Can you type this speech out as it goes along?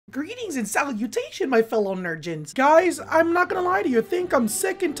Greetings and salutation, my fellow nerdgens. Guys, I'm not gonna lie to you. I think I'm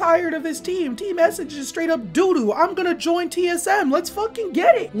sick and tired of this team. Team Message is straight up doo-doo. I'm gonna join TSM. Let's fucking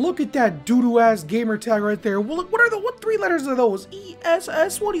get it. Look at that doo-doo ass gamer tag right there. Well, look, what three letters are those?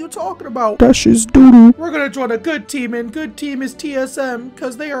 ESS? What are you talking about? That's just doo-doo. We're gonna join a good team, and good team is TSM,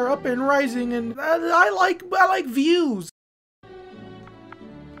 because they are up and rising, and I like views.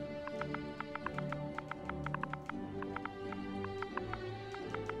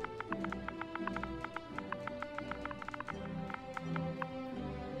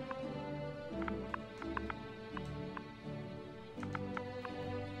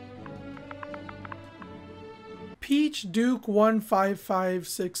 Peach Duke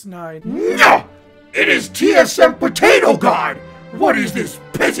 15569. No! It is TSM Potato God! What is this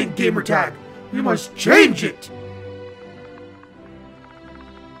peasant gamer tag? We must change it!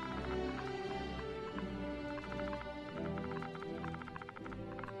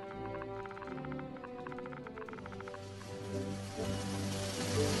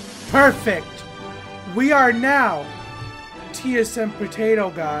 Perfect! We are now TSM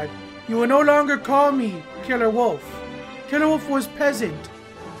Potato God. You will no longer call me Killer Wolf. Killer Wolf was peasant.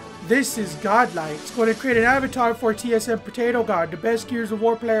 This is godlike. It's going to create an avatar for TSM Potato God, the best Gears of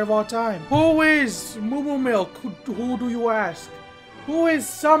War player of all time. Who is Moo Moo Milk? Who do you ask? Who is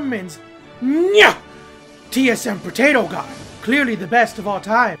Summons? Nya! TSM Potato God. Clearly the best of all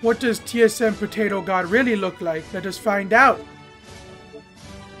time. What does TSM Potato God really look like? Let us find out.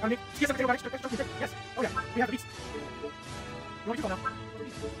 TSM Potato God. Yes. Oh yeah. We have the beats. You want to keep on now?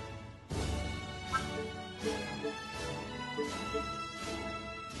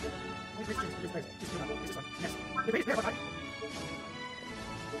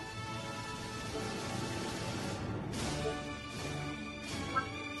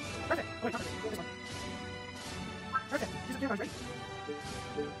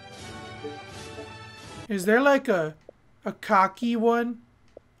 Is there like a cocky one?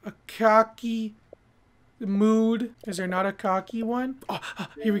 A cocky mood? Is there not a cocky one? Oh,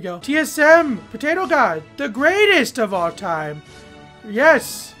 here we go. TSM Potato God, the greatest of all time.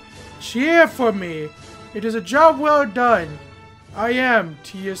 Yes, cheer for me. It is a job well done. I am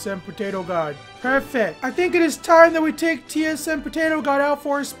TSM Potato God. Perfect. I think it is time that we take TSM Potato God out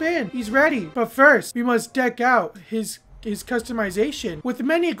for a spin. He's ready. But first, we must deck out his customization with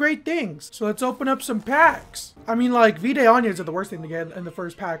many great things. So let's open up some packs. I mean, like, V-Day Onions are the worst thing to get in the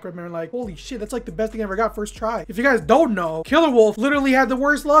first pack. Remember, like, holy shit, that's like the best thing I ever got first try. If you guys don't know, Killer Wolf literally had the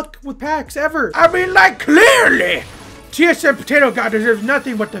worst luck with packs ever. I mean, like, clearly! TSM Potato God deserves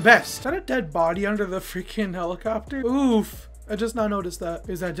nothing but the best. Is that a dead body under the freaking helicopter? Oof. I just now noticed that.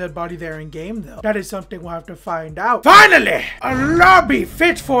 Is that dead body there in game though? That is something we'll have to find out. Finally! A lobby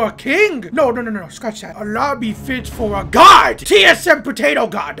fit for a king! No, scratch that. A lobby fit for a god! TSM Potato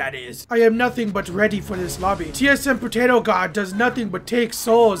God, that is. I am nothing but ready for this lobby. TSM Potato God does nothing but take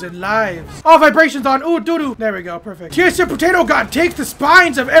souls and lives. All vibrations on. Ooh, doo-doo. There we go, perfect. TSM Potato God takes the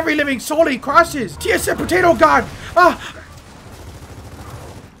spines of every living soul he crosses. TSM Potato God.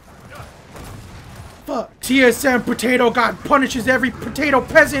 TSM Potato God punishes every potato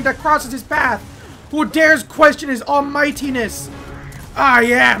peasant that crosses his path who dares question his almightiness. I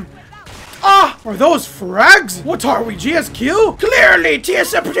am. Are those frags? What are we, GSQ? Clearly,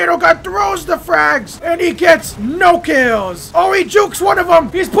 TSM Potato God throws the frags and he gets no kills. Oh, he jukes one of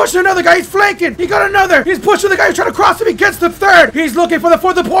them. He's pushing another guy. He's flanking. He got another. He's pushing the guy who's trying to cross him. He gets the third. He's looking for the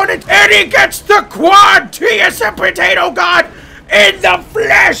fourth opponent and he gets the quad. TSM Potato God in the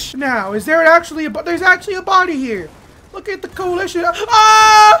flesh! Now, is there actually there's actually a body here. Look at the coalition.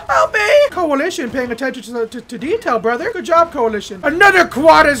 Help me! Coalition paying attention to detail, brother. Good job, coalition. Another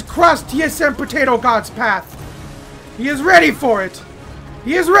quad has crossed TSM Potato God's path. He is ready for it.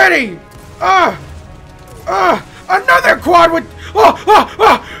 He is ready. Another quad with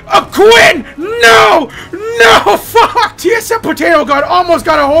a Quinn! No! Fuck! TSM Potato God almost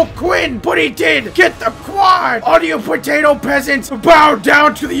got a whole Quinn, but he did get the quad! All you potato peasants, bow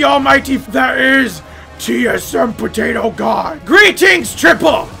down to the almighty that is TSM Potato God. Greetings,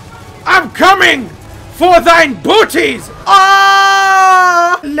 Triple! I'm coming for thine booties!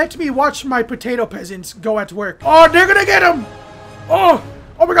 Let me watch my potato peasants go at work. Oh, they're gonna get him! Oh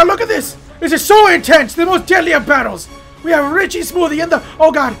my god, look at this! This is so intense! The most deadly of battles! We have Richie Smoothie in the...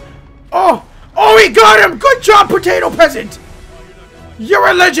 Oh god! Oh, he got him! Good job, potato peasant! You're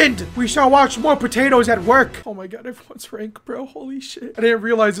a legend! We shall watch more potatoes at work. Oh my god, everyone's rank, bro. Holy shit. I didn't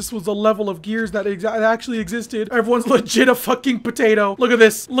realize this was a level of gears that actually existed. Everyone's legit a fucking potato. Look at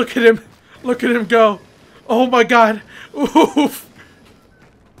this. Look at him. Look at him go. Oh my god. Oof.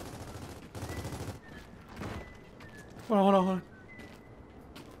 Hold on.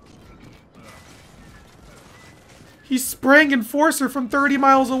 He's spraying Enforcer from 30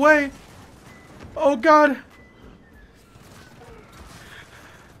 miles away. Oh god.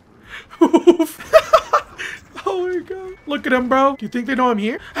 Oh my god. Look at him, bro. Do you think they know I'm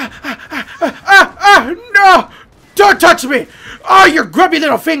here? No! Don't touch me! Oh, your grubby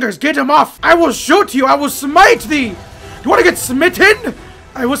little fingers, get him off! I will shoot you, I will smite thee! Do you want to get smitten?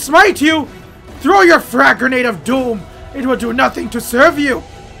 I will smite you! Throw your frag grenade of doom! It will do nothing to serve you!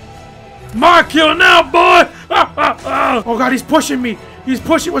 Mark kill now, boy! Oh god, he's pushing me! He's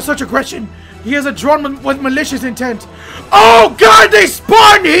pushing with such aggression! He has a drone with malicious intent! Oh god, they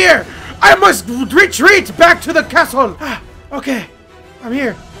spawned here! I must retreat back to the castle! Okay, I'm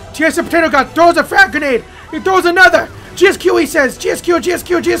here. TSM Potato God throws a frag grenade! He throws another! GSQ, he says! GSQ,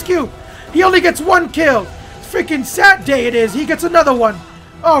 GSQ, GSQ! He only gets one kill! Freaking Sat Day it is! He gets another one!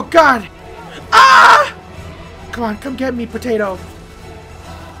 Oh god! Ah! Come on, come get me, Potato.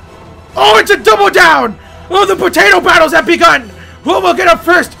 Oh, it's a double down! Oh, the potato battles have begun! Who will get up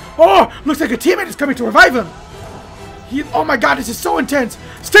first? Oh, looks like a teammate is coming to revive him! Oh my god, this is so intense!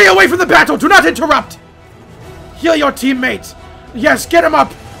 Stay away from the battle! Do not interrupt! Heal your teammates! Yes, get him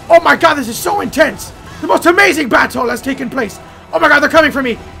up! Oh my god, this is so intense! The most amazing battle has taken place! Oh my god, they're coming for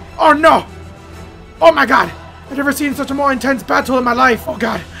me! Oh no! Oh my god! I've never seen such a more intense battle in my life! Oh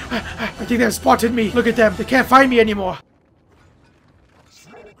god! I think they've spotted me! Look at them! They can't find me anymore!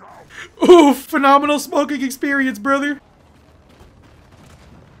 Ooh, phenomenal smoking experience, brother!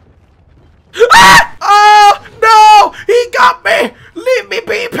 Ah! Oh, no! He got me! Leave me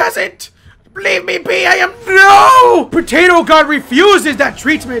be, peasant! Leave me be, I am... No! Potato God refuses that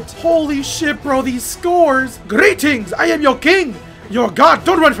treatment! Holy shit, bro, these scores! Greetings! I am your king! Your god,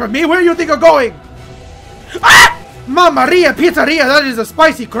 don't run from me! Where do you think you're going? Ah! Mamma Maria Pizzeria, that is a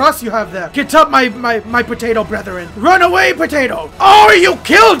spicy cross you have there. Get up, my potato brethren. Run away, potato! Oh, you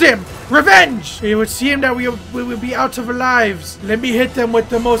killed him! Revenge! It would seem that we will be out of our lives. Let me hit them with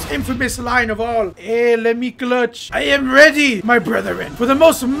the most infamous line of all. Hey, let me clutch. I am ready, my brethren, for the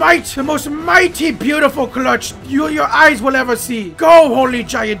most mighty, beautiful clutch your eyes will ever see. Go, holy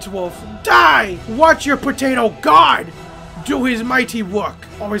giant wolf. Die! Watch your potato god do his mighty work.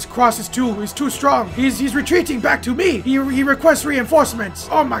 Oh, his cross is too strong. He's retreating back to me. He requests reinforcements.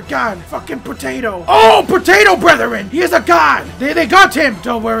 Oh my god. Fucking potato. Oh, potato brethren. He is a god. They got him.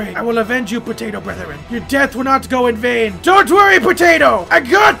 Don't worry. I will avenge you, potato brethren. Your death will not go in vain. Don't worry, potato. I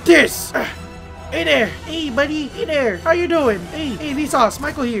got this. Hey there. Hey, buddy. Hey there. How you doing? Hey, Vsauce.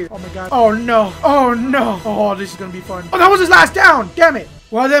 Michael here. Oh my god. Oh no. Oh no. Oh, this is gonna be fun. Oh, that was his last down. Damn it.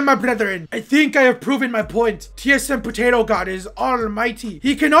 Well then, my brethren, I think I have proven my point. TSM Potato God is almighty.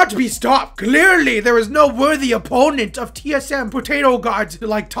 He cannot be stopped. Clearly, there is no worthy opponent of TSM Potato God's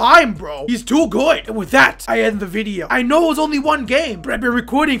like time, bro. He's too good. And with that, I end the video. I know it was only one game, but I've been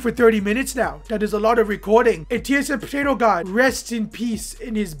recording for 30 minutes now. That is a lot of recording. And TSM Potato God rests in peace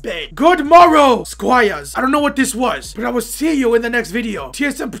in his bed. Good morrow, squires. I don't know what this was, but I will see you in the next video.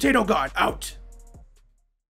 TSM Potato God, out.